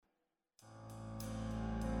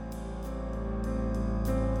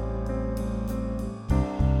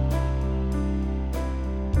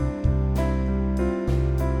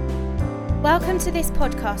Welcome to this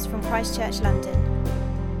podcast from Christ Church London.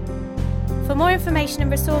 For more information and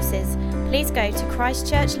resources, please go to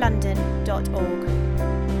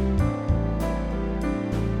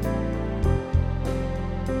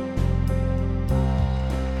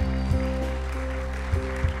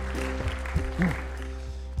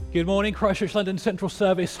Good morning, Christ Church London Central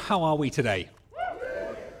Service. How are we today?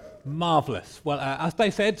 Marvellous. Well, as they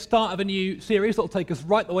said, start of a new series that will take us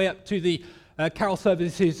right the way up to the carol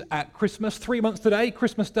services at Christmas. 3 months today,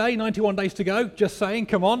 Christmas Day, 91 days to go, just saying,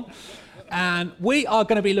 come on. And we are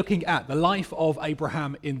going to be looking at the life of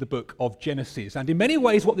Abraham in the book of Genesis. And in many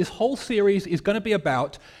ways, what this whole series is going to be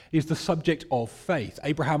about is the subject of faith.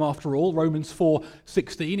 Abraham, after all, Romans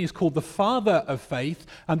 4:16, is called the father of faith.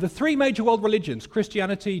 And the three major world religions,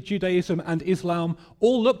 Christianity, Judaism, and Islam,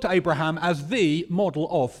 all look to Abraham as the model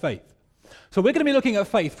of faith. So we're going to be looking at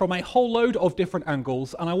faith from a whole load of different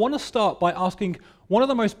angles. And I want to start by asking one of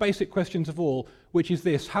the most basic questions of all, which is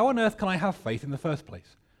this: how on earth can I have faith in the first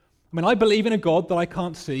place? I mean, I believe in a God that I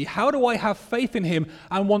can't see. How do I have faith in him?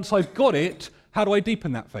 And once I've got it, how do I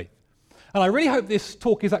deepen that faith? And I really hope this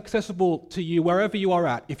talk is accessible to you wherever you are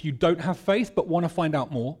at. If you don't have faith but want to find out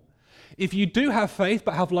more, if you do have faith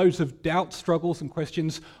but have loads of doubts, struggles and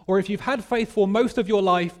questions, or if you've had faith for most of your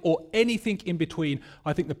life or anything in between,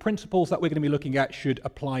 I think the principles that we're going to be looking at should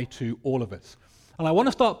apply to all of us. And I want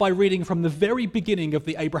to start by reading from the very beginning of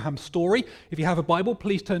the Abraham story. If you have a Bible,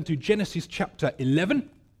 please turn to Genesis chapter 11.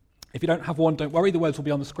 If you don't have one, don't worry, the words will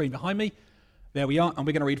be on the screen behind me. There we are, and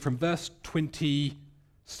we're going to read from verse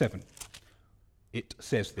 27. It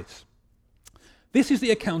says this: "This is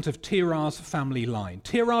the account of Terah's family line.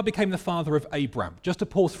 Terah became the father of Abram." Just to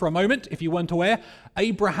pause for a moment, if you weren't aware,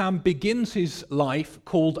 Abraham begins his life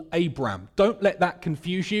called Abram. Don't let that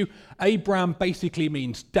confuse you. Abram basically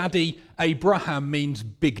means daddy. Abraham means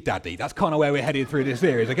big daddy. That's kind of where we're headed through this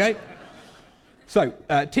series, okay? So,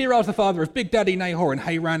 Terah's the father of Big Daddy Nahor and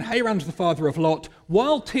Haran. Haran's the father of Lot.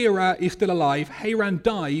 While Terah is still alive, Haran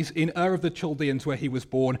dies in Ur of the Chaldeans where he was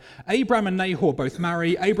born. Abram and Nahor both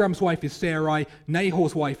marry. Abram's wife is Sarai.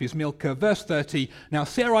 Nahor's wife is Milcah. Verse 30, "Now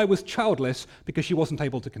Sarai was childless because she wasn't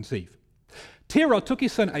able to conceive. Terah took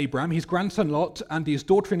his son Abram, his grandson Lot, and his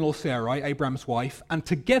daughter-in-law Sarai, Abram's wife, and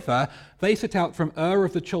together they set out from Ur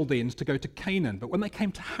of the Chaldeans to go to Canaan. But when they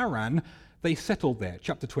came to Haran, they settled there."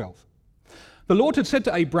 Chapter 12. "The Lord had said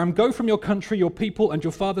to Abram, 'Go from your country, your people, and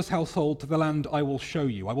your father's household to the land I will show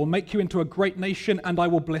you. I will make you into a great nation, and I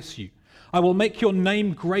will bless you. I will make your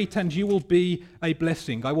name great, and you will be a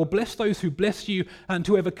blessing. I will bless those who bless you, and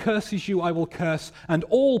whoever curses you I will curse, and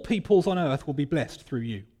all peoples on earth will be blessed through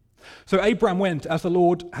you.' So Abram went as the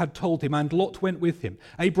Lord had told him, and Lot went with him.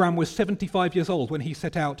 Abram was 75 years old when he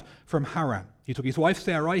set out from Haran. He took his wife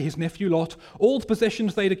Sarai, his nephew Lot, all the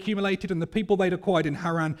possessions they'd accumulated and the people they'd acquired in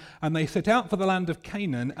Haran, and they set out for the land of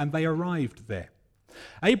Canaan, and they arrived there.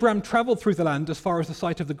 Abram travelled through the land as far as the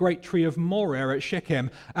site of the great tree of Moreh at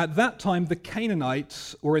Shechem. At that time the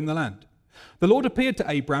Canaanites were in the land. The Lord appeared to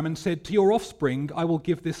Abram and said, 'To your offspring I will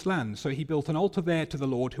give this land.' So he built an altar there to the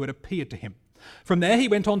Lord who had appeared to him. From there he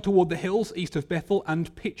went on toward the hills east of Bethel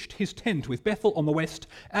and pitched his tent with Bethel on the west,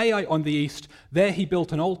 Ai on the east. There he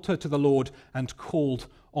built an altar to the Lord and called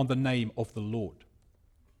on the name of the Lord."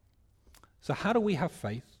 So how do we have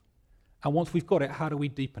faith? And once we've got it, how do we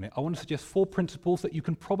deepen it? I want to suggest 4 principles that you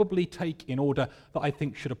can probably take in order that I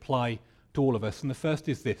think should apply to all of us. And the first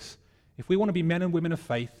is this: if we want to be men and women of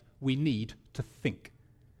faith, we need to think.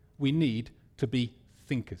 We need to be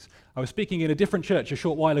thinkers. I was speaking in a different church a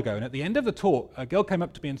short while ago, and at the end of the talk, a girl came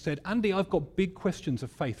up to me and said, "Andy, I've got big questions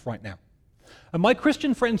of faith right now. And my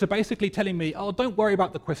Christian friends are basically telling me, oh, don't worry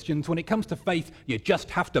about the questions. When it comes to faith, you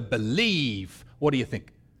just have to believe. What do you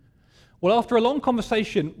think?" Well, after a long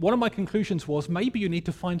conversation, one of my conclusions was maybe you need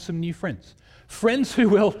to find some new friends. Friends who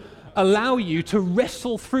will allow you to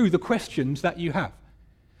wrestle through the questions that you have.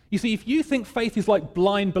 You see, if you think faith is like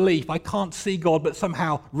blind belief, I can't see God but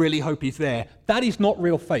somehow really hope he's there, that is not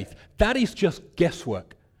real faith. That is just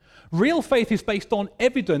guesswork. Real faith is based on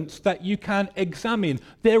evidence that you can examine.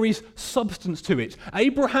 There is substance to it.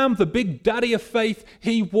 Abraham, the big daddy of faith,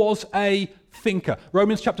 he was a thinker.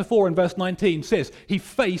 Romans chapter 4 and verse 19 says he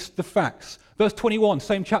faced the facts. Verse 21,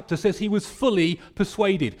 same chapter, says he was fully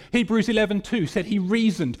persuaded. Hebrews 11:2 said he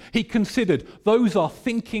reasoned, he considered. Those are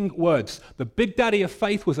thinking words. The big daddy of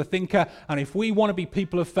faith was a thinker, and if we want to be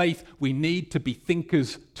people of faith, we need to be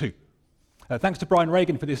thinkers too. Thanks to Brian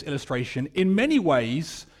Reagan for this illustration. In many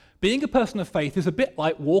ways, being a person of faith is a bit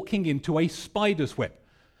like walking into a spider's web.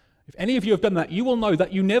 If any of you have done that, you will know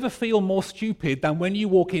that you never feel more stupid than when you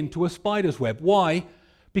walk into a spider's web. Why?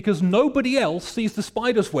 Because nobody else sees the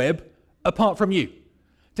spider's web apart from you.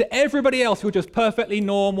 to everybody else who are just perfectly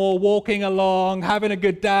normal, walking along, having a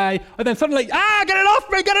good day, and then suddenly, get it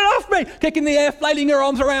off me, kick in the air, flailing your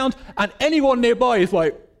arms around, and anyone nearby is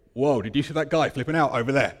like, whoa, did you see that guy flipping out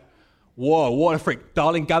over there? Whoa, what a freak.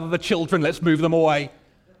 Darling, gather the children, let's move them away.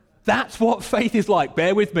 That's what faith is like,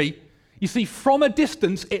 bear with me. You see, from a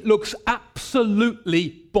distance, it looks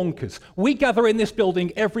absolutely bonkers. We gather in this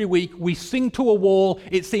building every week, we sing to a wall,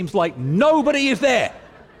 it seems like nobody is there.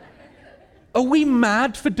 Are we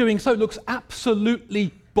mad for doing so? It looks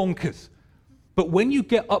absolutely bonkers. But when you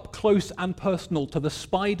get up close and personal to the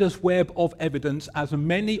spider's web of evidence, as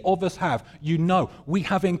many of us have, you know we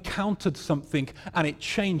have encountered something and it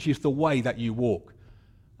changes the way that you walk.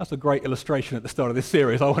 That's a great illustration at the start of this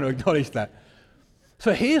series. I want to acknowledge that.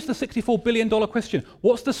 So here's the $64 billion question.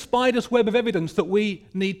 What's the spider's web of evidence that we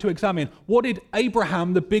need to examine? What did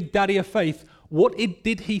Abraham, the big daddy of faith,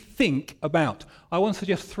 did he think about? I want to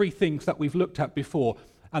suggest three things that we've looked at before.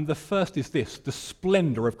 And the first is this, the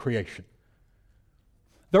splendor of creation.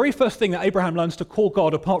 Very first thing that Abraham learns to call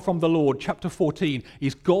God apart from the Lord, chapter 14,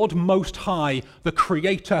 is God Most High, the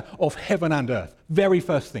creator of heaven and earth. Very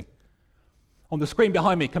first thing. On the screen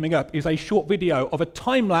behind me coming up is a short video of a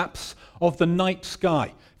time-lapse of the night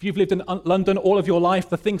sky. If you've lived in London all of your life,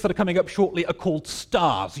 the things that are coming up shortly are called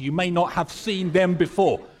stars. You may not have seen them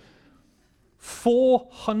before.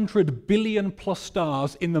 400 billion plus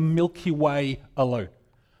stars in the Milky Way alone.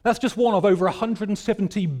 That's just one of over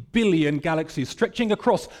 170 billion galaxies stretching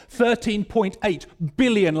across 13.8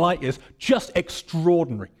 billion light years. Just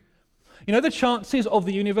extraordinary. You know the chances of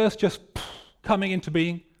the universe just coming into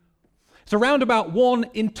being? It's around about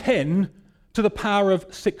 1 in 10 to the power of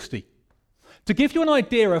 60. To give you an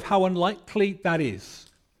idea of how unlikely that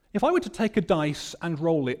is, if I were to take a dice and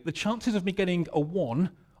roll it, the chances of me getting a 1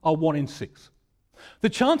 are 1 in 6. The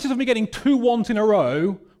chances of me getting 2 ones in a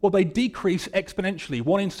row, well, they decrease exponentially.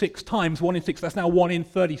 1 in 6 times 1 in 6, that's now 1 in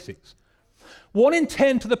 36. 1 in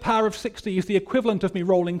 10 to the power of 60 is the equivalent of me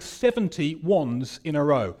rolling 70 ones in a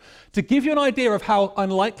row. To give you an idea of how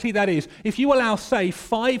unlikely that is, if you allow, say,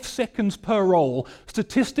 5 seconds per roll,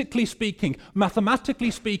 statistically speaking,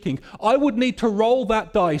 mathematically speaking, I would need to roll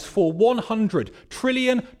that dice for 100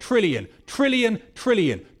 trillion, trillion, trillion,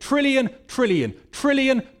 trillion, trillion, trillion,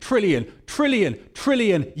 trillion, trillion, trillion,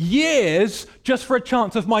 trillion years just for a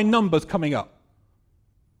chance of my numbers coming up.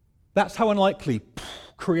 That's how unlikely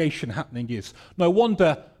creation happening is. No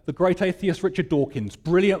wonder the great atheist Richard Dawkins,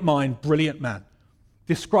 brilliant mind, brilliant man,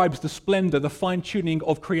 describes the splendor, the fine-tuning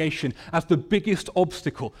of creation as the biggest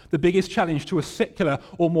obstacle, the biggest challenge to a secular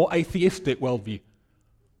or more atheistic worldview.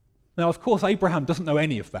 Now, of course, Abraham doesn't know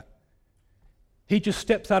any of that. He just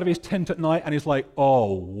steps out of his tent at night and is like,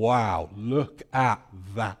 oh, wow, look at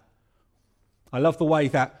that. I love the way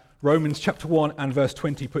that Romans chapter 1 and verse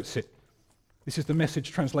 20 puts it. This is the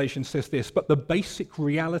Message translation, says this, but the basic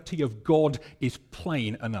reality of God is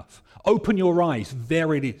plain enough. Open your eyes,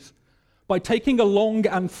 there it is. By taking a long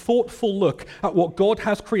and thoughtful look at what God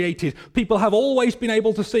has created, people have always been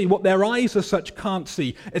able to see what their eyes as such can't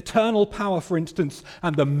see. Eternal power, for instance,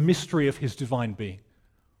 and the mystery of his divine being.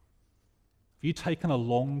 Have you taken a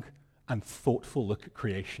long and thoughtful look at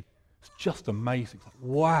creation? It's just amazing. It's like,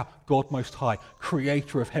 wow, God Most High,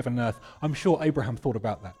 creator of heaven and earth. I'm sure Abraham thought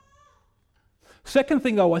about that. Second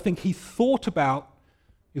thing, though, I think he thought about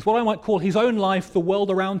is what I might call his own life, the world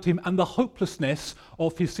around him, and the hopelessness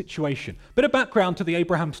of his situation. Bit of background to the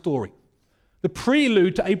Abraham story. The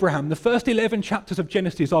prelude to Abraham, the first 11 chapters of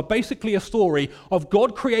Genesis, are basically a story of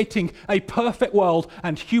God creating a perfect world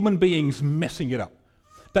and human beings messing it up.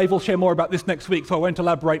 Dave will share more about this next week, so I won't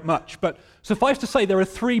elaborate much. But suffice to say, there are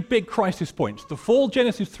 3 big crisis points. The fall,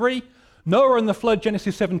 Genesis 3, Noah and the flood,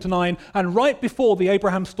 Genesis 7 to 9, and right before the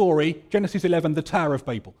Abraham story, Genesis 11, the Tower of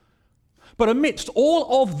Babel. But amidst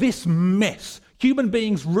all of this mess, human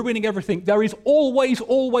beings ruining everything, there is always,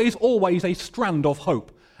 always, always a strand of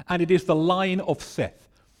hope, and it is the line of Seth.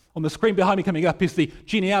 On the screen behind me coming up is the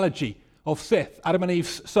genealogy of Seth, Adam and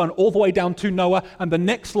Eve's son, all the way down to Noah, and the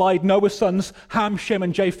next slide, Noah's sons, Ham, Shem,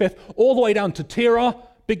 and Japheth, all the way down to Terah,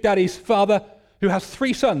 Big Daddy's father, who has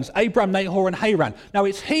 3 sons, Abram, Nahor, and Haran. Now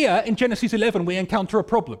it's here in Genesis 11 we encounter a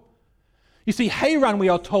problem. You see, Haran, we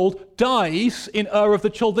are told, dies in Ur of the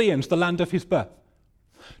Chaldeans, the land of his birth.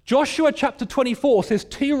 Joshua chapter 24 says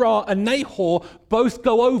Terah and Nahor both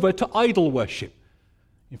go over to idol worship.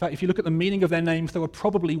 In fact, if you look at the meaning of their names, they were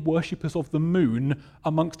probably worshippers of the moon,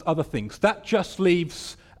 amongst other things. That just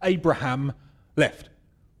leaves Abraham left.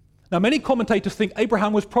 Now, many commentators think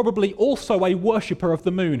Abraham was probably also a worshipper of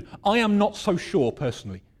the moon. I am not so sure,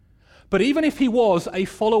 personally. But even if he was a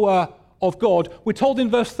follower of God, we're told in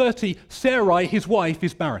verse 30, Sarai, his wife,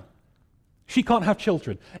 is barren. She can't have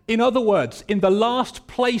children. In other words, in the last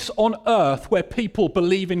place on earth where people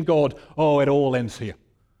believe in God, it all ends here.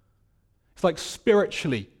 It's like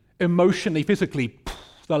spiritually, emotionally, physically,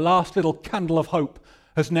 the last little candle of hope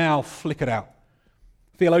has now flickered out.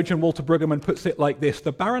 Theologian Walter Brueggemann puts it like this: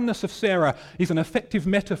 the barrenness of Sarah is an effective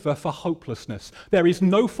metaphor for hopelessness. There is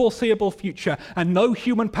no foreseeable future and no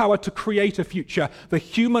human power to create a future. The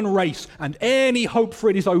human race and any hope for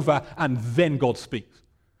it is over, and then God speaks.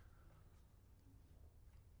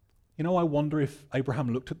 I wonder if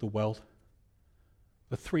Abraham looked at the world,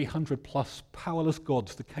 the 300 plus powerless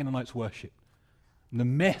gods the Canaanites worshipped, and the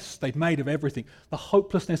mess they'd made of everything, the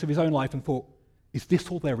hopelessness of his own life, and thought, is this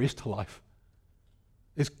all there is to life?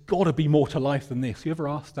 There's got to be more to life than this. You ever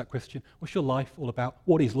asked that question? What's your life all about?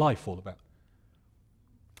 What is life all about?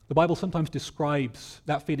 The Bible sometimes describes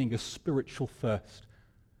that feeling as spiritual thirst.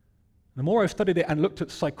 The more I've studied it and looked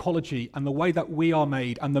at psychology and the way that we are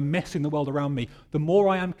made and the mess in the world around me, the more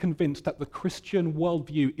I am convinced that the Christian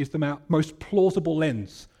worldview is the most plausible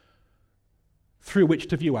lens through which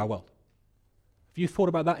to view our world. Have you thought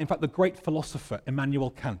about that? In fact, the great philosopher Immanuel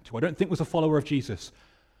Kant, who I don't think was a follower of Jesus,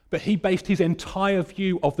 but he based his entire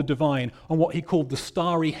view of the divine on what he called the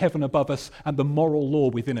starry heaven above us and the moral law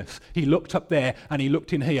within us. He looked up there and he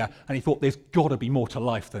looked in here and he thought, there's got to be more to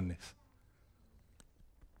life than this.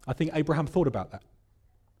 I think Abraham thought about that.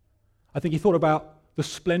 I think he thought about the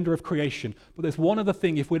splendor of creation. But there's one other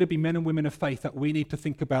thing, if we're to be men and women of faith, that we need to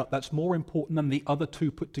think about that's more important than the other two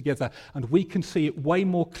put together. And we can see it way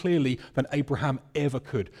more clearly than Abraham ever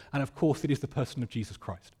could. And of course, it is the person of Jesus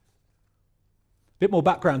Christ. A bit more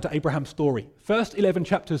background to Abraham's story. First 11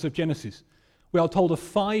 chapters of Genesis, we are told of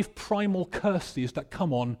 5 primal curses that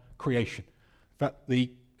come on creation. In fact,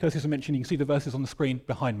 the curses are mentioned. You can see the verses on the screen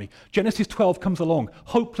behind me. Genesis 12 comes along.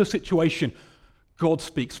 Hopeless situation. God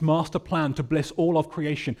speaks. Master plan to bless all of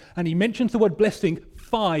creation. And he mentions the word blessing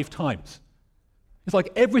 5 times. It's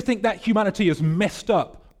like everything that humanity has messed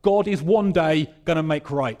up, God is one day going to make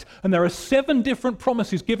right. And there are 7 different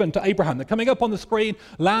promises given to Abraham. They're coming up on the screen.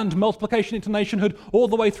 Land, multiplication into nationhood, all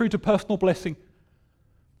the way through to personal blessing.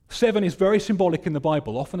 7 is very symbolic in the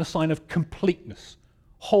Bible, often a sign of completeness,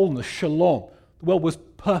 wholeness, shalom. The world was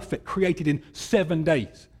perfect, created in 7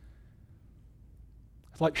 days.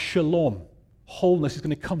 It's like shalom. Wholeness is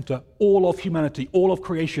going to come to all of humanity, all of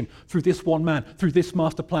creation, through this one man, through this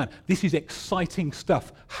master plan. This is exciting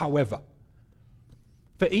stuff. However,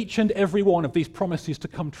 for each and every one of these promises to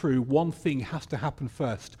come true, one thing has to happen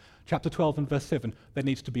first. Chapter 12 and verse 7, there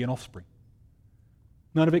needs to be an offspring.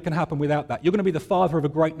 None of it can happen without that. You're going to be the father of a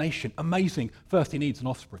great nation. Amazing. First, he needs an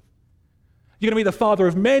offspring. You're going to be the father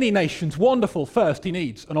of many nations. Wonderful. First, he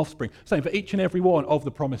needs an offspring. Same for each and every one of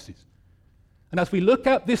the promises. And as we look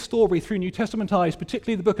at this story through New Testament eyes,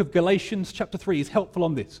 particularly the book of Galatians chapter 3 is helpful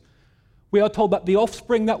on this. We are told that the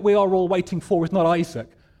offspring that we are all waiting for is not Isaac.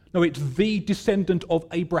 No, it's the descendant of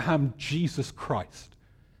Abraham, Jesus Christ.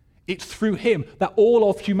 It's through him that all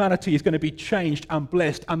of humanity is going to be changed and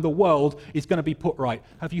blessed and the world is going to be put right.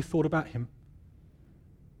 Have you thought about him?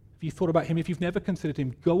 Have you thought about him? If you've never considered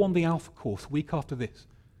him, go on the Alpha course week after this.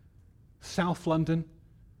 South London,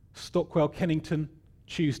 Stockwell, Kennington,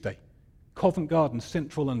 Tuesday. Covent Garden,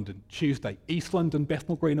 Central London, Tuesday. East London,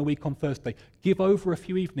 Bethnal Green a week on Thursday. Give over a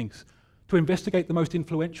few evenings to investigate the most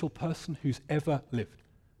influential person who's ever lived.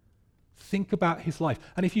 Think about his life.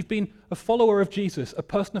 And if you've been a follower of Jesus, a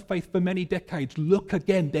person of faith for many decades, look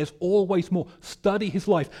again. There's always more. Study his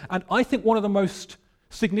life. And I think one of the most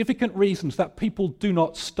significant reasons that people do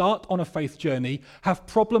not start on a faith journey, have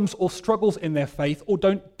problems or struggles in their faith, or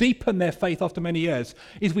don't deepen their faith after many years,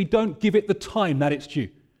 is we don't give it the time that it's due.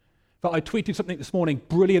 But I tweeted something this morning,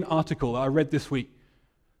 brilliant article that I read this week,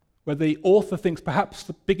 where the author thinks perhaps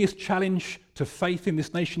the biggest challenge to faith in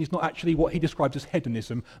this nation is not actually what he describes as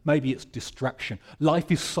hedonism, maybe it's distraction.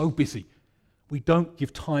 Life is so busy, we don't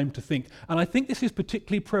give time to think. And I think this is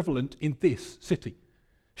particularly prevalent in this city.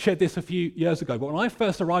 Shared this a few years ago, but when I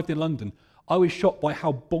first arrived in London, I was shocked by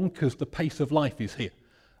how bonkers the pace of life is here.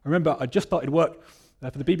 I remember I just started work for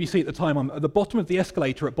the BBC at the time. I'm at the bottom of the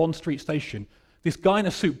escalator at Bond Street Station. This guy in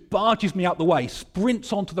a suit barges me out the way,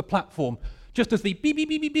 sprints onto the platform, just as the beep, beep,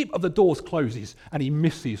 beep, beep, beep of the doors closes, and he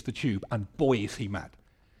misses the tube, and boy, is he mad.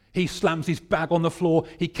 He slams his bag on the floor,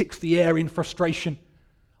 he kicks the air in frustration.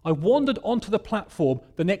 I wandered onto the platform,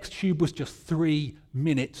 the next tube was just 3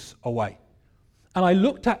 minutes away. And I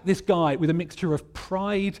looked at this guy with a mixture of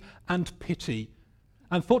pride and pity,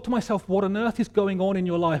 and thought to myself, what on earth is going on in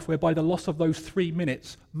your life whereby the loss of those 3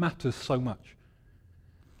 minutes matters so much?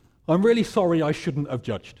 I'm really sorry, I shouldn't have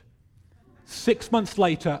judged. 6 months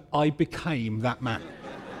later, I became that man.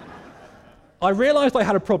 I realised I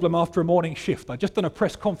had a problem after a morning shift. I'd just done a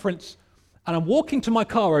press conference, and I'm walking to my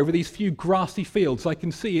car over these few grassy fields. I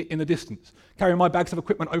can see it in the distance, carrying my bags of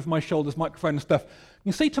equipment over my shoulders, microphone and stuff.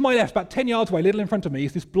 You can see to my left, about 10 yards away, a little in front of me,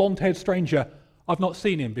 is this blonde-haired stranger. I've not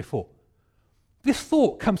seen him before. This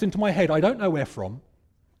thought comes into my head, I don't know where from.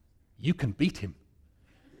 You can beat him.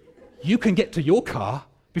 You can get to your car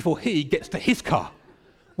before he gets to his car.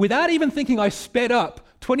 Without even thinking, I sped up.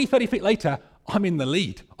 20, 30 feet later, I'm in the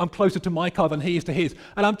lead. I'm closer to my car than he is to his.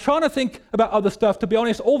 And I'm trying to think about other stuff. To be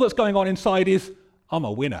honest, all that's going on inside is, I'm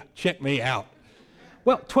a winner. Check me out.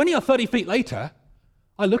 Well, 20 or 30 feet later,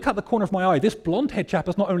 I look out the corner of my eye. This blonde-haired chap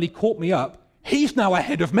has not only caught me up, he's now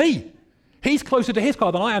ahead of me. He's closer to his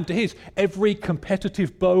car than I am to his. Every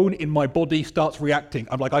competitive bone in my body starts reacting.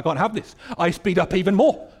 I'm like, I can't have this. I speed up even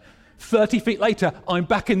more. 30 feet later, I'm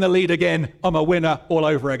back in the lead again. I'm a winner all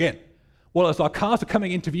over again. Well, as our cars are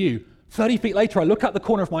coming into view, 30 feet later, I look out the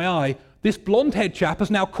corner of my eye. This blonde-haired chap has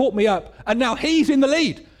now caught me up, and now he's in the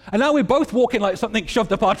lead. And now we're both walking like something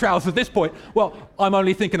shoved up our trousers at this point. Well, I'm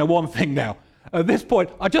only thinking of one thing now. At this point,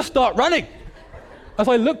 I just start running. As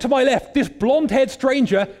I look to my left, this blonde-haired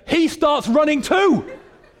stranger, he starts running too.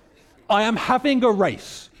 I am having a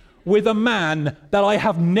race with a man that I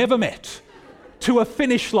have never met to a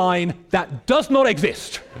finish line that does not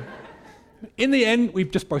exist. In the end, we've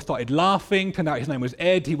just both started laughing. Turned out his name was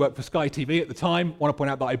Ed. He worked for Sky TV at the time. Want to point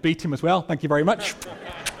out that I beat him as well. Thank you very much.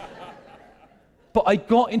 But I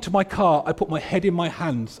got into my car, I put my head in my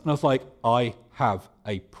hands, and I was like, I have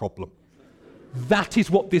a problem. That is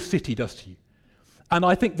what this city does to you. And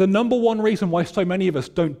I think the number one reason why so many of us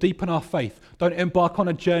don't deepen our faith, don't embark on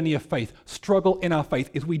a journey of faith, struggle in our faith,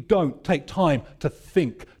 is we don't take time to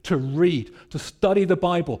think, to read, to study the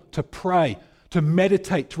Bible, to pray, to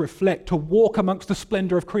meditate, to reflect, to walk amongst the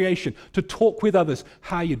splendor of creation, to talk with others.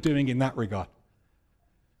 How are you doing in that regard?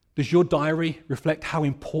 Does your diary reflect how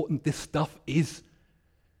important this stuff is?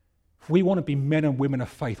 If we want to be men and women of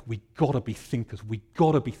faith, we've got to be thinkers. We've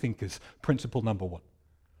got to be thinkers. Principle number one.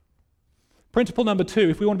 Principle number two,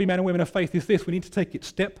 if we want to be men and women of faith, is this. We need to take it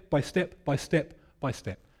step by step by step by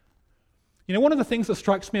step. You know, one of the things that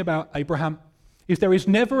strikes me about Abraham is there is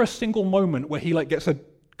never a single moment where he gets a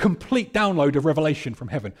complete download of revelation from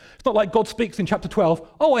heaven. It's not like God speaks in chapter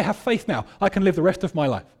 12, oh, I have faith now. I can live the rest of my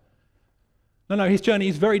life. No, his journey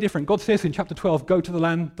is very different. God says in chapter 12, go to the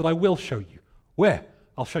land that I will show you. Where?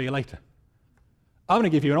 I'll show you later. I'm going to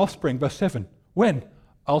give you an offspring, verse 7. When?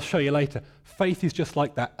 I'll show you later. Faith is just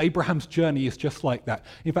like that. Abraham's journey is just like that.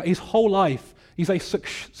 In fact, his whole life is a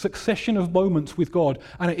succession of moments with God,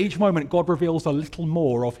 and at each moment, God reveals a little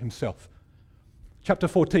more of himself. Chapter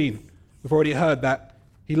 14, we've already heard that.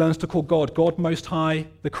 He learns to call God, God Most High,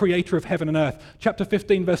 the creator of heaven and earth. Chapter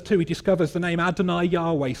 15, verse 2, he discovers the name Adonai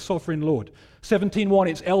Yahweh, sovereign Lord. 17:1,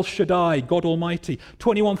 it's El Shaddai, God Almighty.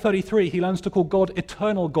 21:33, he learns to call God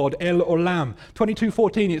eternal God, El Olam.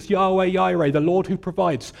 22:14, it's Yahweh Yireh, the Lord who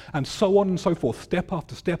provides, and so on and so forth, step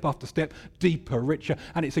after step after step, deeper, richer.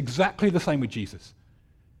 And it's exactly the same with Jesus.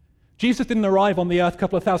 Jesus didn't arrive on the earth a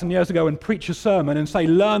couple of thousand years ago and preach a sermon and say,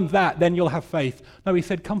 learn that, then you'll have faith. No, he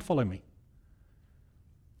said, come follow me.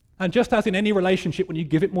 And just as in any relationship, when you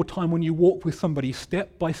give it more time, when you walk with somebody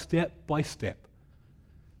step by step by step,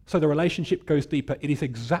 so the relationship goes deeper, it is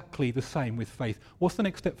exactly the same with faith. What's the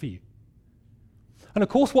next step for you? And of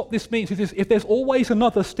course, what this means is this, if there's always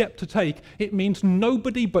another step to take, it means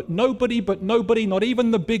nobody, not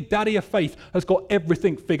even the big daddy of faith, has got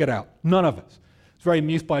everything figured out. None of us. I was very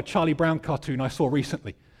amused by a Charlie Brown cartoon I saw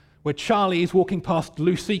recently, where Charlie is walking past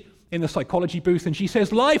Lucy in the psychology booth, and she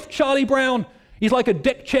says, life, Charlie Brown, he's like a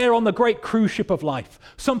deck chair on the great cruise ship of life.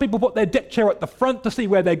 Some people put their deck chair at the front to see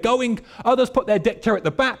where they're going. Others put their deck chair at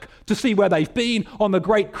the back to see where they've been on the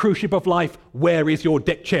great cruise ship of life. Where is your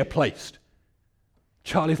deck chair placed?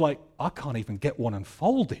 Charlie's like, I can't even get one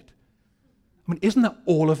unfolded. I mean, isn't that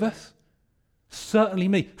all of us? Certainly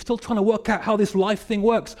me. Still trying to work out how this life thing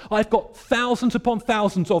works. I've got thousands upon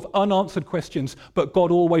thousands of unanswered questions, but God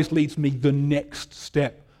always leads me the next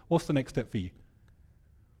step. What's the next step for you?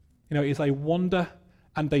 You know, it is a wonder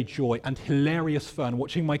and a joy and hilarious fun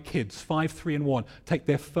watching my kids, 5, 3, and 1, take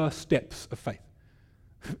their first steps of faith.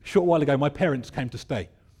 A short while ago, my parents came to stay.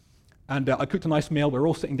 And I cooked a nice meal. We were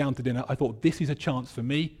all sitting down to dinner. I thought, this is a chance for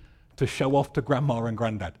me to show off to Grandma and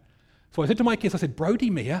Granddad. So I said to my kids, I said, Brody,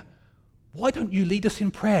 Mia, why don't you lead us in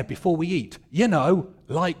prayer before we eat? You know,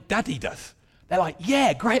 like Daddy does. They're like,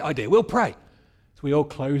 yeah, great idea. We'll pray. So we all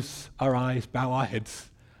close our eyes, bow our heads.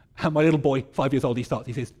 And my little boy, 5 years old, he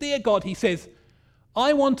says, Dear God, he says,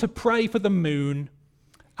 I want to pray for the moon,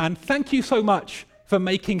 and thank you so much for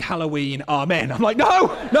making Halloween. Amen. I'm like,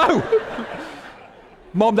 no.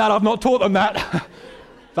 Mom, Dad, I've not taught them that.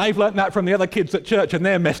 They've learnt that from the other kids at church and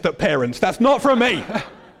their messed up parents. That's not from me.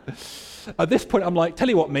 At this point, I'm like, tell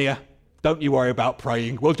you what, Mia, don't you worry about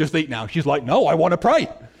praying. We'll just eat now. She's like, no, I want to pray.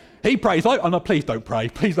 He prays. Oh, no, please don't pray.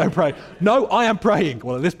 Please don't pray. No, I am praying.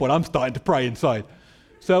 Well, at this point, I'm starting to pray inside.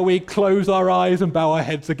 So we close our eyes and bow our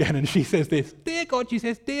heads again. And she says this, dear God, she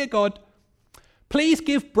says, dear God, please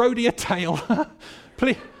give Brody a tail.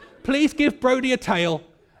 please give Brody a tail.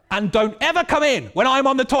 And don't ever come in when I'm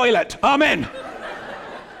on the toilet. Amen.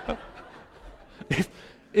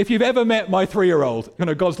 If you've ever met my 3-year-old,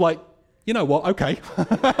 God's like, you know what, okay.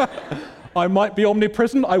 I might be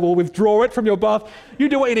omnipresent. I will withdraw it from your bath. You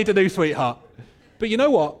do what you need to do, sweetheart. But you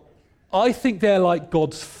know what? I think they're like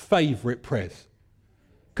God's favorite prayers.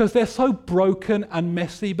 Because they're so broken and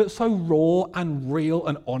messy, but so raw and real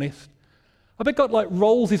and honest. I bet God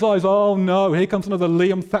rolls his eyes. Oh no, here comes another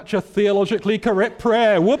Liam Thatcher theologically correct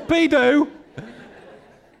prayer. Whoopie-doo.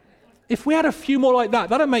 If we had a few more like that,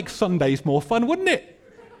 that'd make Sundays more fun, wouldn't it?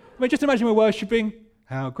 I mean, just imagine we're worshipping.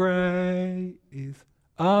 How great is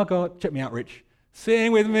our God. Check me out, Rich.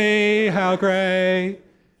 Sing with me, how great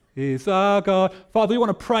is our God. Father, we want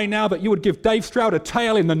to pray now that you would give Dave Stroud a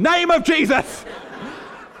tail in the name of Jesus.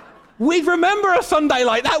 We'd remember a Sunday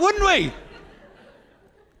like that, wouldn't we?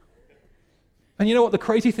 And you know what the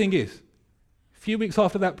crazy thing is? A few weeks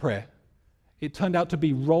after that prayer, it turned out to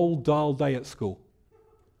be Roald Dahl Day at school.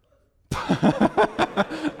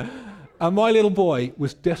 And my little boy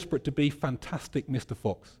was desperate to be fantastic Mr.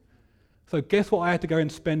 Fox. So guess what I had to go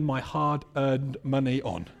and spend my hard-earned money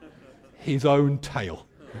on? His own tail.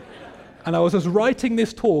 And I was just writing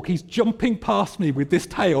this talk, he's jumping past me with this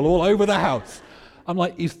tail all over the house. I'm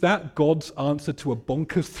like, is that God's answer to a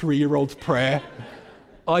bonkers 3-year-old's prayer?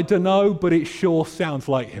 I don't know, but it sure sounds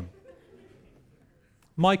like him.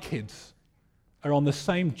 My kids are on the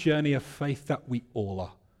same journey of faith that we all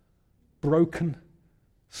are. Broken,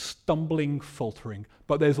 stumbling, faltering,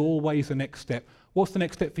 but there's always a next step. What's the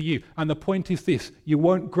next step for you? And the point is this, you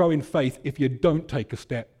won't grow in faith if you don't take a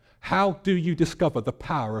step. How do you discover the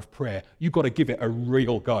power of prayer? You've got to give it a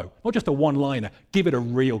real go. Not just a one-liner, give it a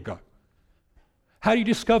real go. How do you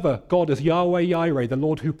discover God as Yahweh Yireh, the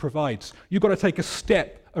Lord who provides? You've got to take a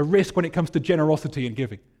step, a risk when it comes to generosity and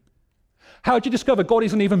giving. How do you discover God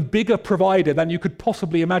is an even bigger provider than you could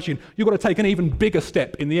possibly imagine? You've got to take an even bigger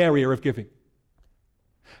step in the area of giving.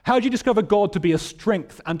 How do you discover God to be a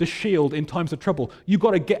strength and a shield in times of trouble? You've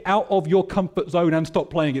got to get out of your comfort zone and stop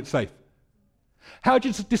playing it safe. How do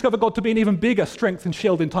you discover God to be an even bigger strength and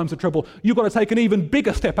shield in times of trouble? You've got to take an even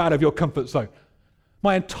bigger step out of your comfort zone.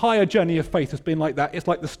 My entire journey of faith has been like that. It's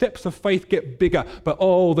like the steps of faith get bigger, but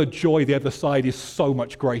oh, the joy the other side is so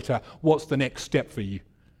much greater. What's the next step for you?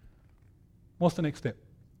 What's the next step?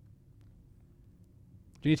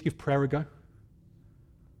 Do you need to give prayer a go?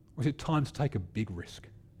 Or is it time to take a big risk?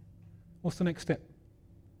 What's the next step?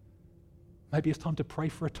 Maybe it's time to pray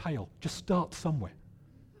for a tail. Just start somewhere.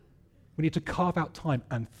 We need to carve out time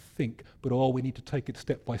and think, but we need to take it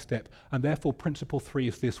step by step. And therefore, principle 3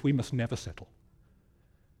 is this: we must never settle.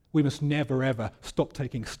 We must never, ever stop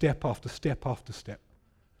taking step after step after step.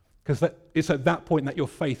 Because it's at that point that your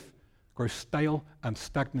faith grows stale and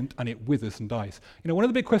stagnant and it withers and dies. You know, one of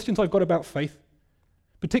the big questions I've got about faith,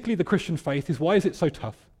 particularly the Christian faith, is why is it so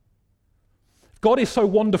tough? If God is so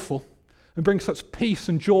wonderful and brings such peace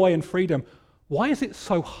and joy and freedom, why is it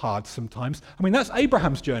so hard sometimes? I mean, that's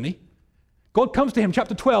Abraham's journey. God comes to him,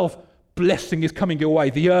 chapter 12, blessing is coming your way.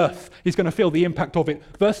 The earth is going to feel the impact of it.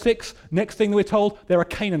 Verse 6, next thing we're told, there are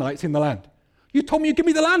Canaanites in the land. You told me you'd give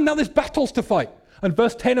me the land, now there's battles to fight. And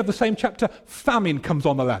verse 10 of the same chapter, famine comes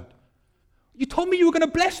on the land. You told me you were going to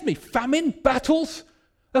bless me. Famine? Battles?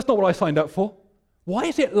 That's not what I signed up for. Why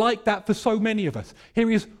is it like that for so many of us?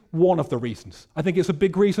 Here is one of the reasons. I think it's a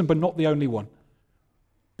big reason, but not the only one.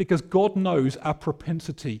 Because God knows our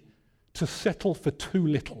propensity to settle for too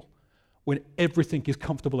little when everything is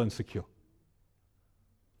comfortable and secure.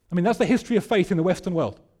 I mean, that's the history of faith in the Western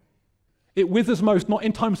world. It withers most not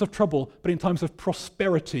in times of trouble, but in times of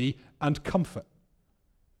prosperity and comfort.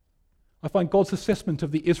 I find God's assessment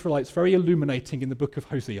of the Israelites very illuminating in the book of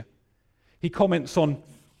Hosea. He comments on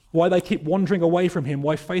why they keep wandering away from him,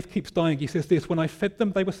 why faith keeps dying. He says this: when I fed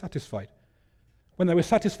them, they were satisfied. When they were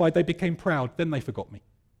satisfied, they became proud. Then they forgot me.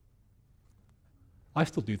 I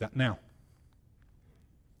still do that now.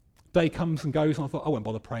 Day comes and goes, and I thought, I won't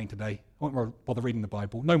bother praying today. I won't bother reading the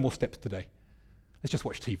Bible. No more steps today. Let's just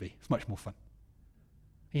watch TV. It's much more fun.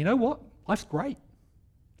 And you know what? Life's great.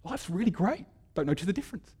 Life's really great. Don't notice the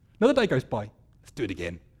difference. Another day goes by. Let's do it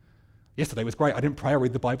again. Yesterday was great. I didn't pray or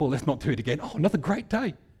read the Bible. Let's not do it again. Oh, another great day.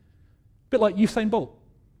 A bit like Usain Bolt.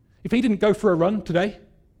 If he didn't go for a run today,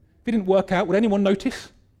 if he didn't work out, would anyone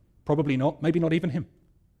notice? Probably not, maybe not even him.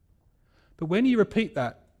 But when you repeat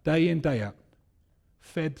that day in, day out,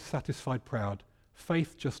 fed, satisfied, proud,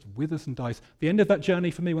 faith just withers and dies. The end of that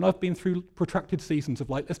journey for me, when I've been through protracted seasons of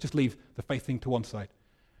like, let's just leave the faith thing to one side,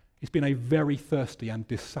 it's been a very thirsty and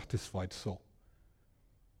dissatisfied soul.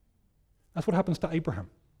 That's what happens to Abraham.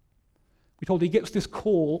 We're told he gets this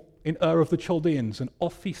call in Ur of the Chaldeans, and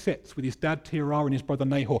off he sets with his dad Terah and his brother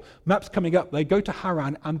Nahor. Maps coming up, they go to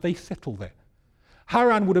Haran and they settle there.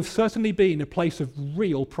 Haran would have certainly been a place of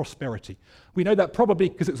real prosperity. We know that probably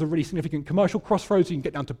because it was a really significant commercial crossroads. You can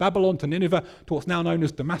get down to Babylon, to Nineveh, to what's now known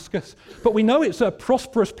as Damascus. But we know it's a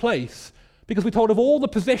prosperous place because we're told of all the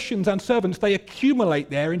possessions and servants they accumulate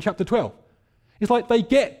there in chapter 12. It's like they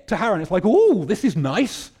get to Haran. It's like, oh, this is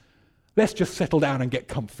nice. Let's just settle down and get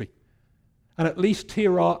comfy. And at least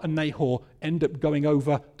Terah and Nahor end up going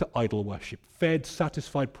over to idol worship. Fed,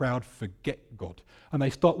 satisfied, proud, forget God. And they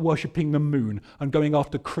start worshipping the moon and going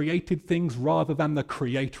after created things rather than the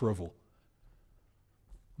creator of all.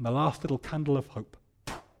 And the last little candle of hope,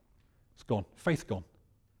 it's gone. Faith gone.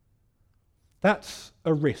 That's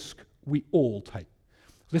a risk we all take.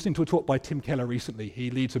 I was listening to a talk by Tim Keller recently. He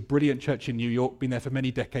leads a brilliant church in New York, been there for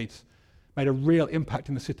many decades, made a real impact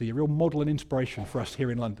in the city, a real model and inspiration for us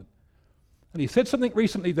here in London. And he said something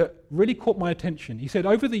recently that really caught my attention. He said,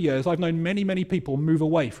 over the years, I've known many, many people move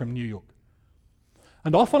away from New York.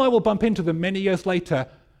 And often I will bump into them many years later,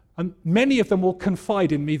 and many of them will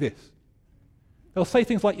confide in me this. They'll say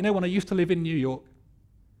things like, when I used to live in New York,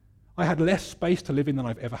 I had less space to live in than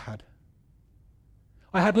I've ever had.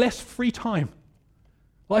 I had less free time.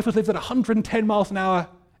 Life was lived at 110 miles an hour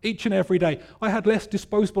each and every day. I had less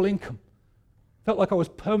disposable income. Felt like I was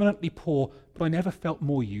permanently poor, but I never felt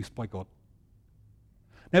more used by God.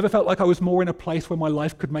 Never felt like I was more in a place where my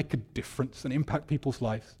life could make a difference and impact people's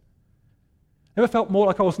lives. Never felt more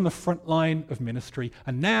like I was on the front line of ministry.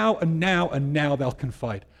 And now they'll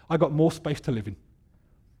confide. I got more space to live in.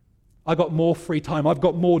 I got more free time. I've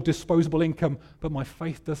got more disposable income, but my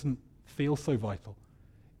faith doesn't feel so vital.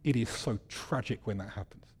 It is so tragic when that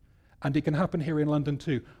happens. And it can happen here in London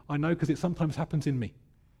too. I know because it sometimes happens in me.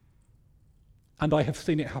 And I have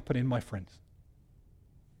seen it happen in my friends.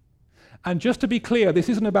 And just to be clear, this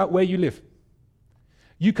isn't about where you live.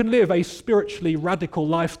 You can live a spiritually radical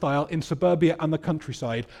lifestyle in suburbia and the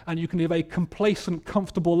countryside, and you can live a complacent,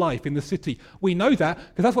 comfortable life in the city. We know that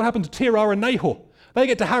because that's what happened to Terah and Nahor. They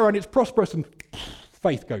get to Haran, it's prosperous, and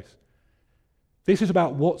faith goes. This is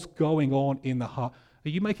about what's going on in the heart. Are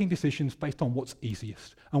you making decisions based on what's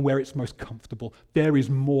easiest and where it's most comfortable? There is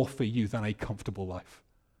more for you than a comfortable life.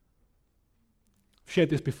 I've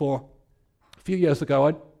shared this before. A few years ago,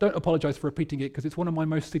 I don't apologize for repeating it because it's one of my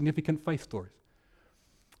most significant faith stories.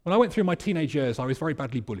 When I went through my teenage years, I was very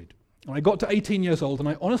badly bullied. And I got to 18 years old and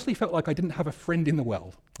I honestly felt like I didn't have a friend in the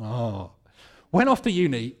world. Went off to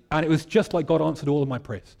uni and it was just like God answered all of my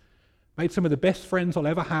prayers. Made some of the best friends I'll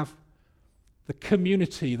ever have. The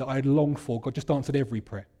community that I had longed for, God just answered every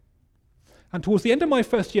prayer. And towards the end of my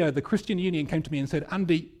first year, the Christian Union came to me and said,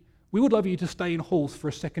 Andy, we would love you to stay in halls for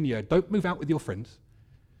a second year. Don't move out with your friends.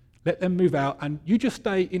 Let them move out, and you just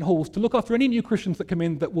stay in halls to look after any new Christians that come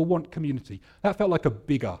in that will want community. That felt like a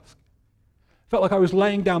big ask. Felt like I was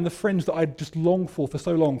laying down the friends that I'd just longed for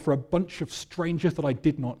so long for a bunch of strangers that I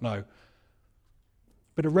did not know.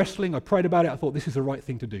 Bit of wrestling, I prayed about it, I thought this is the right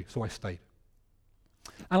thing to do, so I stayed.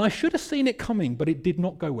 And I should have seen it coming, but it did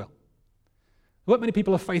not go well. There weren't many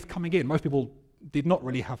people of faith coming in. Most people did not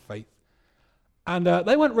really have faith. And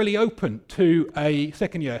they weren't really open to a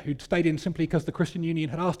second year who'd stayed in simply because the Christian Union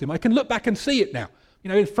had asked him. I can look back and see it now.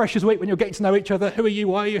 Fresh as a week when you're getting to know each other. Who are you?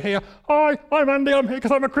 Why are you here? Hi, I'm Andy. I'm here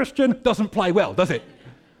because I'm a Christian. Doesn't play well, does it?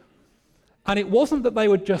 And it wasn't that they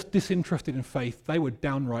were just disinterested in faith. They were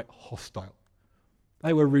downright hostile.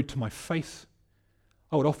 They were rude to my face.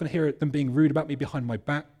 I would often hear them being rude about me behind my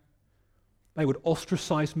back. They would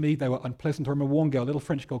ostracize me. They were unpleasant. I remember one girl, a little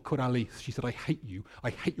French girl called Alice. She said, I hate you. I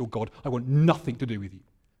hate your God. I want nothing to do with you.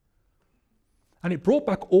 And it brought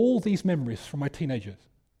back all these memories from my teenagers.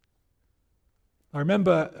 I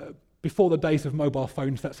remember before the days of mobile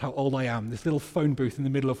phones, that's how old I am, this little phone booth in the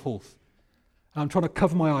middle of halls. And I'm trying to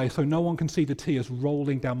cover my eyes so no one can see the tears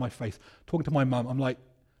rolling down my face. Talking to my mum, I'm like,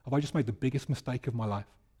 have I just made the biggest mistake of my life?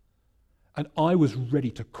 And I was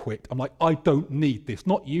ready to quit. I'm like, I don't need this.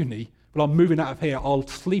 Not uni, but I'm moving out of here. I'll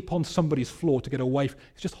sleep on somebody's floor to get away.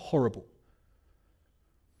 It's just horrible.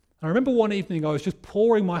 And I remember one evening I was just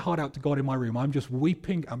pouring my heart out to God in my room. I'm just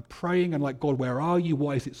weeping and praying and like, God, where are you?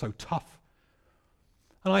 Why is it so tough?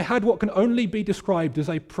 And I had what can only be described as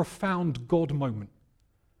a profound God moment.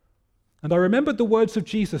 And I remembered the words of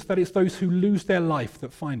Jesus that it's those who lose their life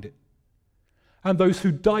that find it, and those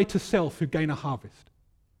who die to self who gain a harvest.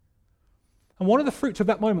 And one of the fruits of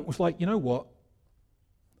that moment was like, you know what?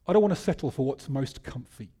 I don't want to settle for what's most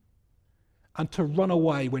comfy and to run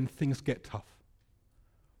away when things get tough.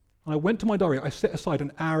 And I went to my diary, I set aside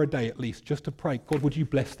an hour a day at least just to pray, God, would you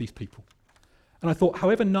bless these people? And I thought,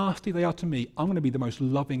 however nasty they are to me, I'm going to be the most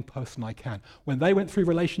loving person I can. When they went through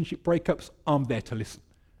relationship breakups, I'm there to listen.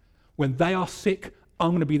 When they are sick, I'm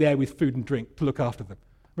going to be there with food and drink to look after them.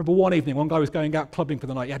 Remember one evening, one guy was going out clubbing for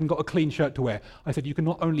the night. He hadn't got a clean shirt to wear. I said, you can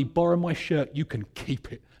not only borrow my shirt, you can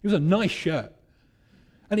keep it. It was a nice shirt.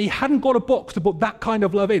 And he hadn't got a box to put that kind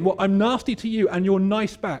of love in. Well, I'm nasty to you and you're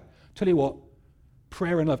nice back. Tell you what,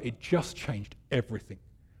 prayer and love, it just changed everything.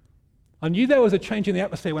 I knew there was a change in the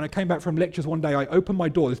atmosphere when I came back from lectures one day. I opened my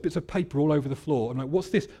door, there's bits of paper all over the floor. I'm like, what's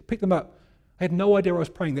this? Pick them up. I had no idea I was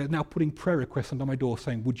praying. They're now putting prayer requests under my door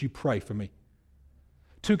saying, would you pray for me?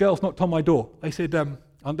 2 girls knocked on my door. They said,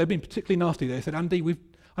 they've been particularly nasty. They said, Andy,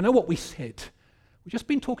 I know what we said. We've just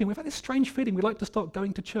been talking. We've had this strange feeling. We'd like to start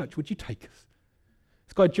going to church. Would you take us?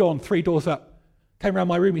 This guy, John, 3 doors up, came around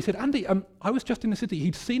my room. He said, Andy, I was just in the city.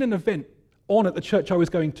 He'd seen an event on at the church I was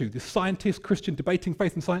going to, this scientist, Christian, debating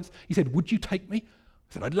faith and science. He said, would you take me?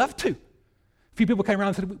 I said, I'd love to. A few people came around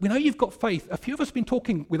and said, we know you've got faith. A few of us have been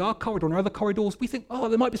talking with our corridor and other corridors. We think,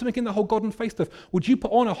 there might be something in the whole God and faith stuff. Would you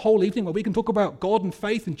put on a whole evening where we can talk about God and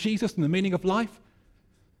faith and Jesus and the meaning of life?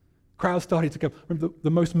 Crowds started to come. Remember,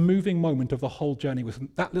 the most moving moment of the whole journey was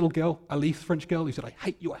that little girl, Alice, French girl, who said, I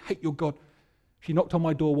hate your God. She knocked on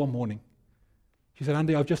my door one morning. She said,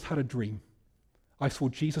 Andy, I've just had a dream. I saw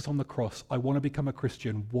Jesus on the cross. I want to become a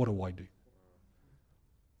Christian. What do I do?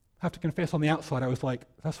 I have to confess, on the outside, I was like,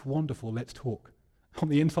 that's wonderful, let's talk. On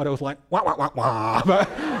the inside, I was like, wah, wah, wah, wah. But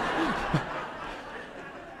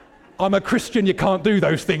I'm a Christian, you can't do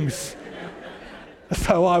those things.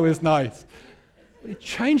 So I was nice. It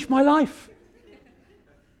changed my life.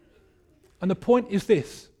 And the point is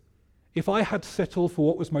this. If I had settled for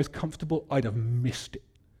what was most comfortable, I'd have missed it.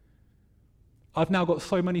 I've now got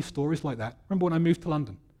so many stories like that. Remember when I moved to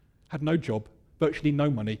London? Had no job, virtually no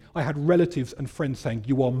money. I had relatives and friends saying,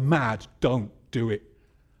 you are mad, don't do it.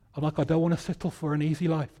 I'm like, I don't want to settle for an easy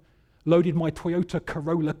life. Loaded my Toyota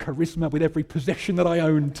Corolla Charisma with every possession that I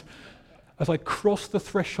owned. As I crossed the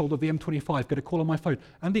threshold of the M25, get a call on my phone.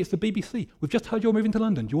 Andy, it's the BBC. We've just heard you're moving to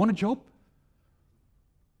London. Do you want a job?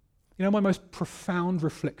 You know, my most profound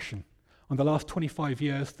reflection on the last 25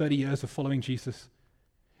 years, 30 years of following Jesus,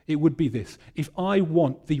 it would be this. If I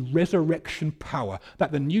want the resurrection power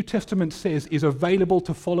that the New Testament says is available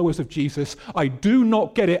to followers of Jesus, I do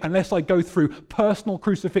not get it unless I go through personal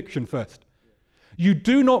crucifixion first. You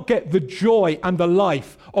do not get the joy and the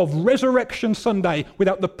life of Resurrection Sunday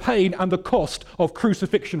without the pain and the cost of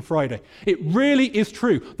Crucifixion Friday. It really is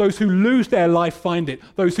true. Those who lose their life find it.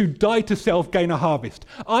 Those who die to self gain a harvest.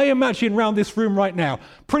 I imagine around this room right now,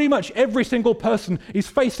 pretty much every single person is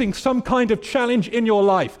facing some kind of challenge in your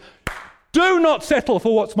life. Do not settle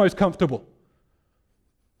for what's most comfortable.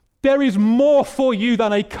 There is more for you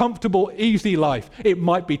than a comfortable, easy life. It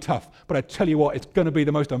might be tough, but I tell you what, it's going to be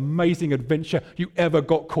the most amazing adventure you ever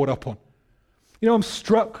got caught up on. You know, I'm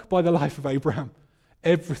struck by the life of Abraham.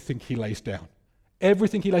 Everything he lays down,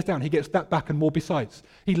 he gets that back and more besides.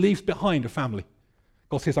 He leaves behind a family.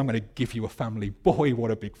 God says, I'm going to give you a family. Boy,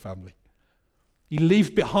 what a big family. He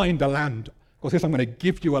leaves behind a land. God says, I'm going to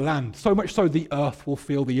give you a land, so much so the earth will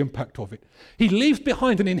feel the impact of it. He leaves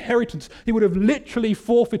behind an inheritance. He would have literally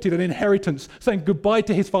forfeited an inheritance, saying goodbye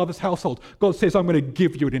to his father's household. God says, I'm going to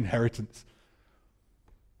give you an inheritance.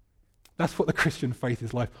 That's what the Christian faith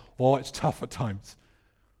is like. Oh, it's tough at times.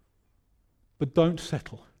 But don't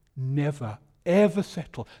settle. Never, ever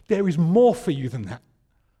settle. There is more for you than that.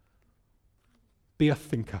 Be a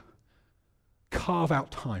thinker. Carve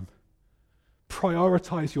out time.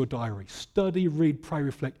 Prioritize your diary. Study, read, pray,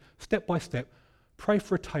 reflect, step by step. Pray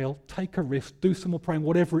for a tale, take a risk, do some more praying,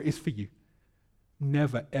 whatever it is for you.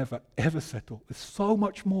 Never, ever, ever settle. There's so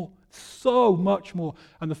much more, so much more.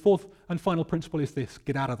 And the fourth and final principle is this: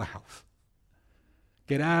 get out of the house.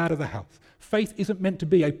 Get out of the house. Faith isn't meant to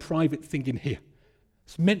be a private thing in here.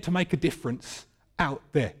 It's meant to make a difference out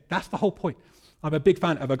there. That's the whole point. I'm a big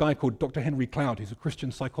fan of a guy called Dr. Henry Cloud, who's a Christian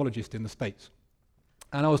psychologist in the States.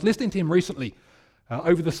 And I was listening to him recently,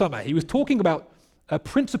 over the summer. He was talking about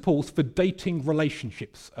principles for dating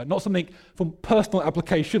relationships. Not something from personal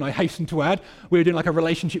application, I hasten to add. We were doing like a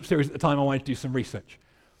relationship series at the time. I wanted to do some research.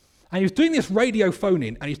 And he was doing this radio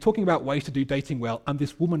phone-in, and he's talking about ways to do dating well, and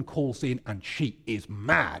this woman calls in, and she is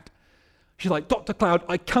mad. She's like, Dr. Cloud,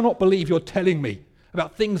 I cannot believe you're telling me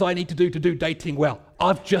about things I need to do dating well.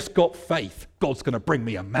 I've just got faith. God's going to bring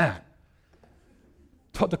me a man.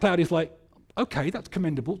 Dr. Cloud is like, okay, that's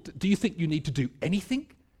commendable. Do you think you need to do anything?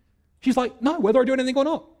 She's like, no, whether I do anything or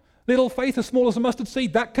not. Little faith as small as a mustard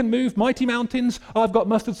seed, that can move mighty mountains. I've got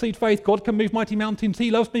mustard seed faith. God can move mighty mountains.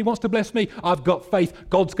 He loves me, wants to bless me. I've got faith.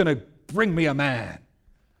 God's going to bring me a man.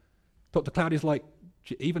 Dr. Cloud is like,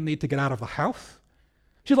 do you even need to get out of the house?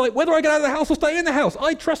 She's like, whether I get out of the house or stay in the house,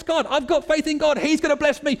 I trust God. I've got faith in God. He's going to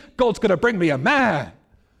bless me. God's going to bring me a man.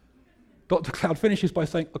 Dr. Cloud finishes by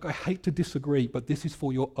saying, look, I hate to disagree, but this is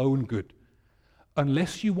for your own good.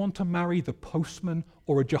 Unless you want to marry the postman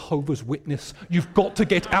or a Jehovah's Witness, you've got to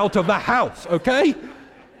get out of the house, okay?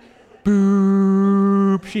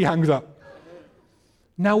 Boop, she hangs up.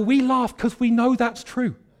 Now we laugh because we know that's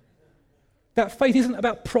true. That faith isn't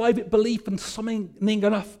about private belief and summoning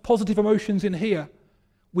enough positive emotions in here.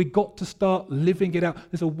 We got to start living it out.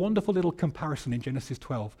 There's a wonderful little comparison in Genesis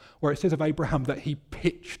 12 where it says of Abraham that he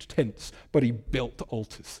pitched tents, but he built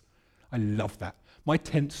altars. I love that. My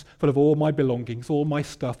tent's full of all my belongings, all my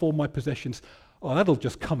stuff, all my possessions. Oh, that'll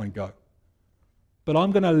just come and go. But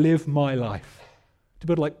I'm going to live my life to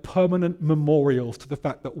build like permanent memorials to the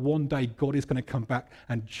fact that one day God is going to come back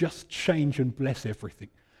and just change and bless everything.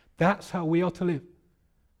 That's how we are to live.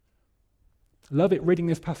 Love it reading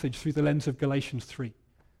this passage through the lens of Galatians 3.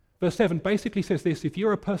 Verse 7 basically says this: if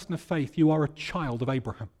you're a person of faith, you are a child of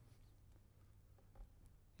Abraham.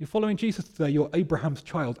 You're following Jesus today, you're Abraham's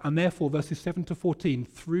child, and therefore, verses 7 to 14,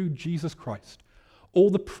 through Jesus Christ, all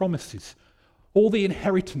the promises, all the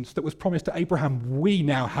inheritance that was promised to Abraham, we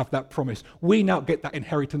now have that promise. We now get that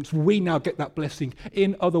inheritance. We now get that blessing.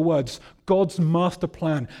 In other words, God's master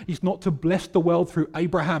plan is not to bless the world through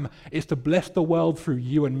Abraham, it's to bless the world through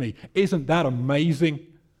you and me. Isn't that amazing?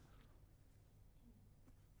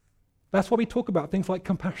 That's why we talk about things like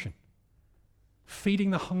compassion, feeding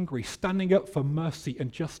the hungry, standing up for mercy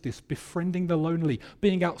and justice, befriending the lonely,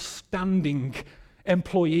 being outstanding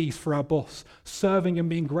employees for our boss, serving and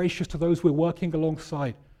being gracious to those we're working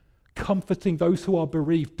alongside, comforting those who are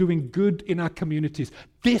bereaved, doing good in our communities.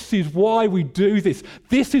 This is why we do this.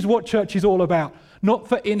 This is what church is all about. Not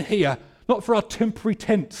for in here, not for our temporary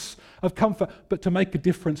tents of comfort, but to make a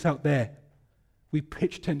difference out there. We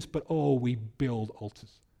pitch tents, but we build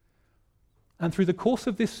altars. And through the course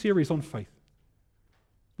of this series on faith,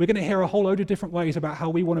 we're going to hear a whole load of different ways about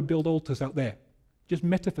how we want to build altars out there. Just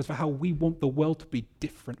metaphors for how we want the world to be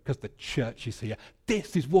different because the church is here.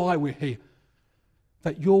 This is why we're here.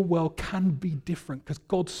 That your world can be different because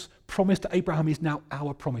God's promise to Abraham is now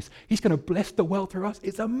our promise. He's going to bless the world through us.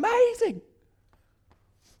 It's amazing.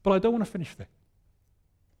 But I don't want to finish there.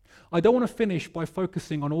 I don't want to finish by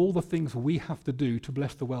focusing on all the things we have to do to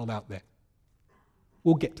bless the world out there.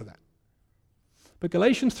 We'll get to that. But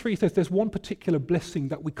Galatians 3 says there's one particular blessing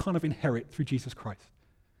that we kind of inherit through Jesus Christ.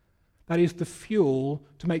 That is the fuel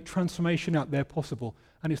to make transformation out there possible,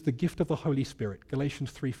 and it's the gift of the Holy Spirit,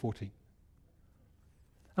 Galatians 3:14.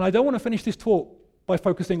 And I don't want to finish this talk by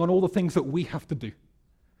focusing on all the things that we have to do,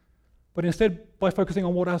 but instead by focusing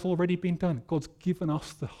on what has already been done. God's given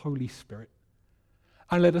us the Holy Spirit.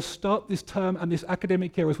 And let us start this term and this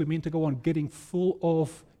academic year as we mean to go on getting full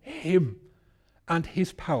of Him and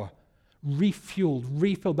His power, refueled,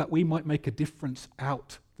 refilled, that we might make a difference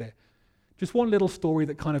out there. Just one little story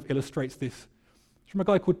that kind of illustrates this. It's from a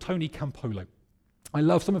guy called Tony Campolo. I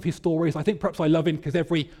love some of his stories. I think perhaps I love him because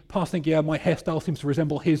every passing year my hairstyle seems to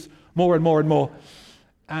resemble his more and more and more.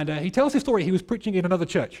 And he tells his story. He was preaching in another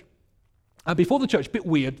church. And before the church, a bit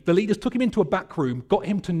weird, the leaders took him into a back room, got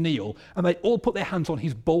him to kneel, and they all put their hands on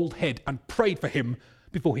his bald head and prayed for him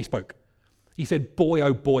before he spoke. He said, boy,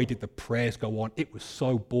 oh boy, did the prayers go on. It was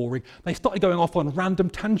so boring. They started going off on random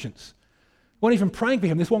tangents. Weren't even praying for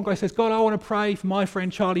him. This one guy says, God, I want to pray for my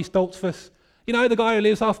friend Charlie Stoltzfus. You know, the guy who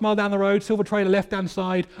lives half a mile down the road, silver trailer, left-hand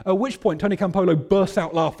side. At which point, Tony Campolo bursts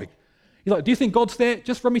out laughing. He's like, do you think God's there?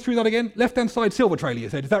 Just run me through that again. Left-hand side, silver trailer, he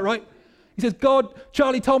said. Is that right? He says, God,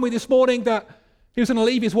 Charlie told me this morning that he was going to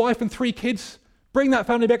leave his wife and 3 kids. Bring that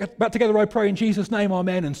family back together, I pray, in Jesus' name,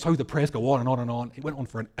 amen. And so the prayers go on and on and on. It went on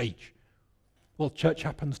for an age. Well, church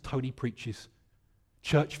happens, Tony preaches.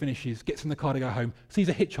 Church finishes, gets in the car to go home, sees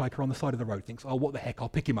a hitchhiker on the side of the road, thinks, oh, what the heck, I'll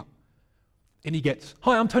pick him up. And he gets,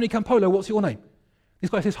 hi, I'm Tony Campolo, what's your name? This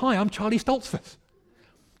guy says, hi, I'm Charlie Stoltzfus.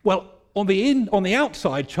 Well, on the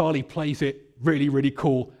outside, Charlie plays it really, really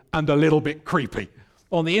cool and a little bit creepy.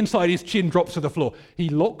 On the inside, his chin drops to the floor. He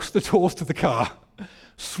locks the doors to the car,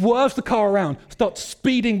 swerves the car around, starts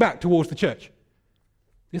speeding back towards the church.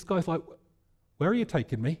 This guy's like, where are you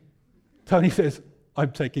taking me? Tony says,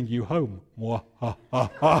 I'm taking you home.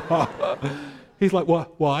 He's like,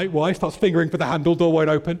 what? Why? Why? Starts fingering for the handle, door won't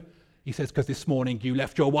open. He says, because this morning you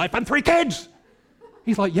left your wife and 3 kids.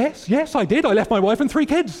 He's like, yes, I did. I left my wife and 3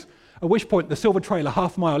 kids. At which point, the silver trailer,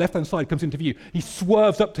 half a mile left-hand side, comes into view. He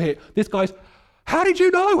swerves up to it. This guy's, how did you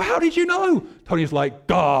know? How did you know? Tony's like,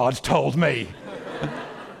 God told me.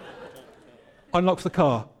 Unlocks the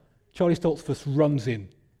car. Charlie Stoltzfus runs in,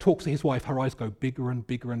 talks to his wife. Her eyes go bigger and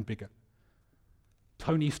bigger and bigger.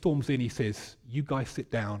 Tony storms in. He says, you guys sit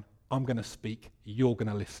down. I'm going to speak. You're going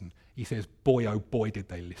to listen. He says, boy, oh boy, did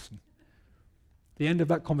they listen. The end of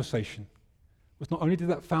that conversation was not only did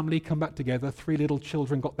that family come back together, 3 little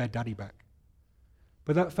children got their daddy back,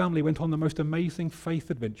 but that family went on the most amazing faith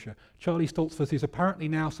adventure. Charlie Stoltzfus is apparently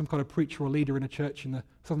now some kind of preacher or leader in a church in the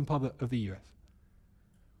southern part of the US.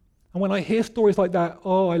 And when I hear stories like that,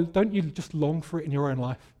 don't you just long for it in your own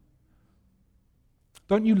life?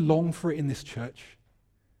 Don't you long for it in this church?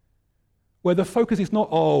 Where the focus is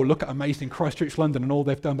not, look at amazing Christ Church London and all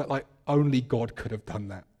they've done, but like only God could have done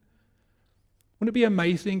that. Wouldn't it be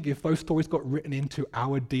amazing if those stories got written into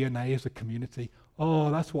our DNA as a community?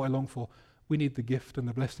 That's what I long for. We need the gift and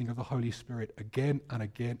the blessing of the Holy Spirit again and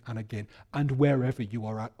again and again. And wherever you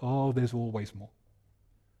are at, there's always more.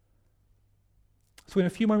 So in a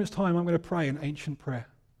few moments' time, I'm going to pray an ancient prayer.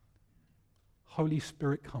 Holy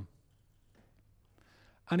Spirit, come.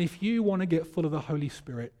 And if you want to get full of the Holy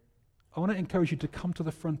Spirit, I want to encourage you to come to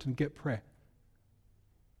the front and get prayer.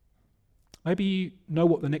 Maybe you know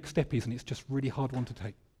what the next step is and it's just really hard one to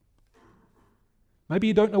take. Maybe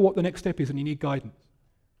you don't know what the next step is and you need guidance.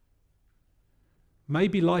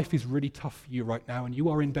 Maybe life is really tough for you right now and you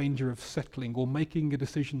are in danger of settling or making a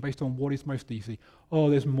decision based on what is most easy.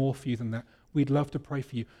 There's more for you than that. We'd love to pray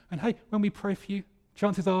for you. And hey, when we pray for you,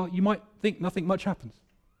 chances are you might think nothing much happens.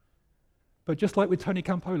 But just like with Tony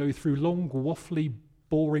Campolo, through long, waffly,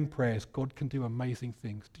 boring prayers, God can do amazing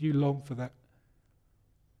things. Do you long for that?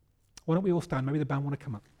 Why don't we all stand? Maybe the band want to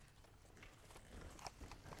come up.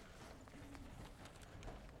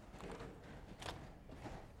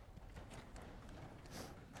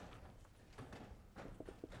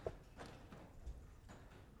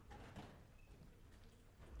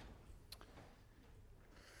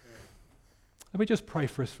 Let me just pray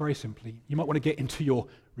for us very simply. You might want to get into your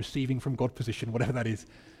receiving from God position, whatever that is.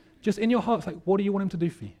 Just in your heart, what do you want him to do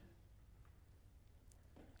for you?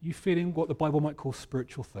 You feeling what the Bible might call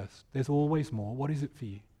spiritual thirst? There's always more. What is it for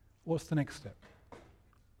you? What's the next step?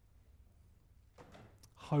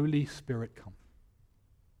 Holy Spirit, come.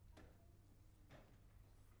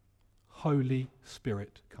 Holy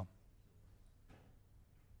Spirit, come.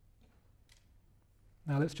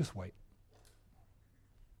 Now let's just wait.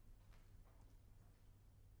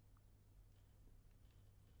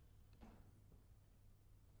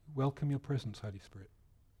 Welcome your presence, Holy Spirit.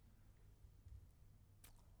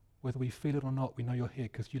 Whether we feel it or not, we know you're here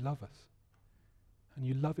because you love us. And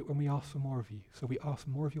you love it when we ask for more of you. So we ask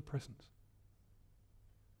more of your presence.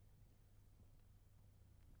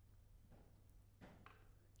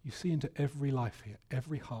 You see into every life here,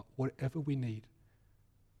 every heart, whatever we need.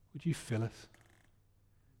 Would you fill us?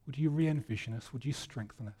 Would you re-envision us? Would you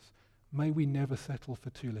strengthen us? May we never settle for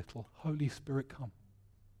too little. Holy Spirit, come.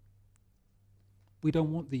 We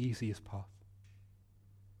don't want the easiest path.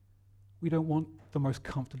 We don't want the most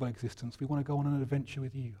comfortable existence. We want to go on an adventure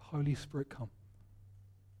with you. Holy Spirit, come.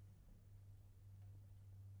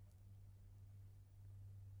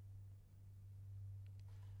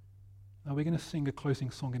 Now we're going to sing a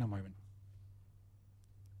closing song in a moment.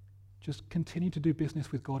 Just continue to do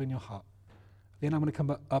business with God in your heart. Then I'm going to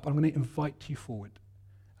come up, I'm going to invite you forward.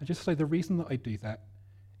 And just say the reason that I do that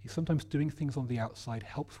is sometimes doing things on the outside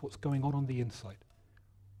helps what's going on the inside.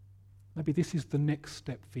 Maybe this is the next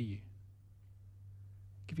step for you.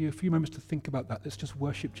 Give you a few moments to think about that. Let's just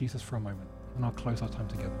worship Jesus for a moment, and I'll close our time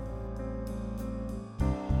together.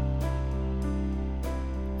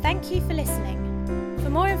 Thank you for listening. For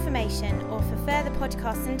more information or for further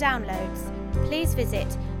podcasts and downloads, please visit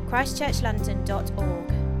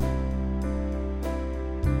christchurchlondon.org.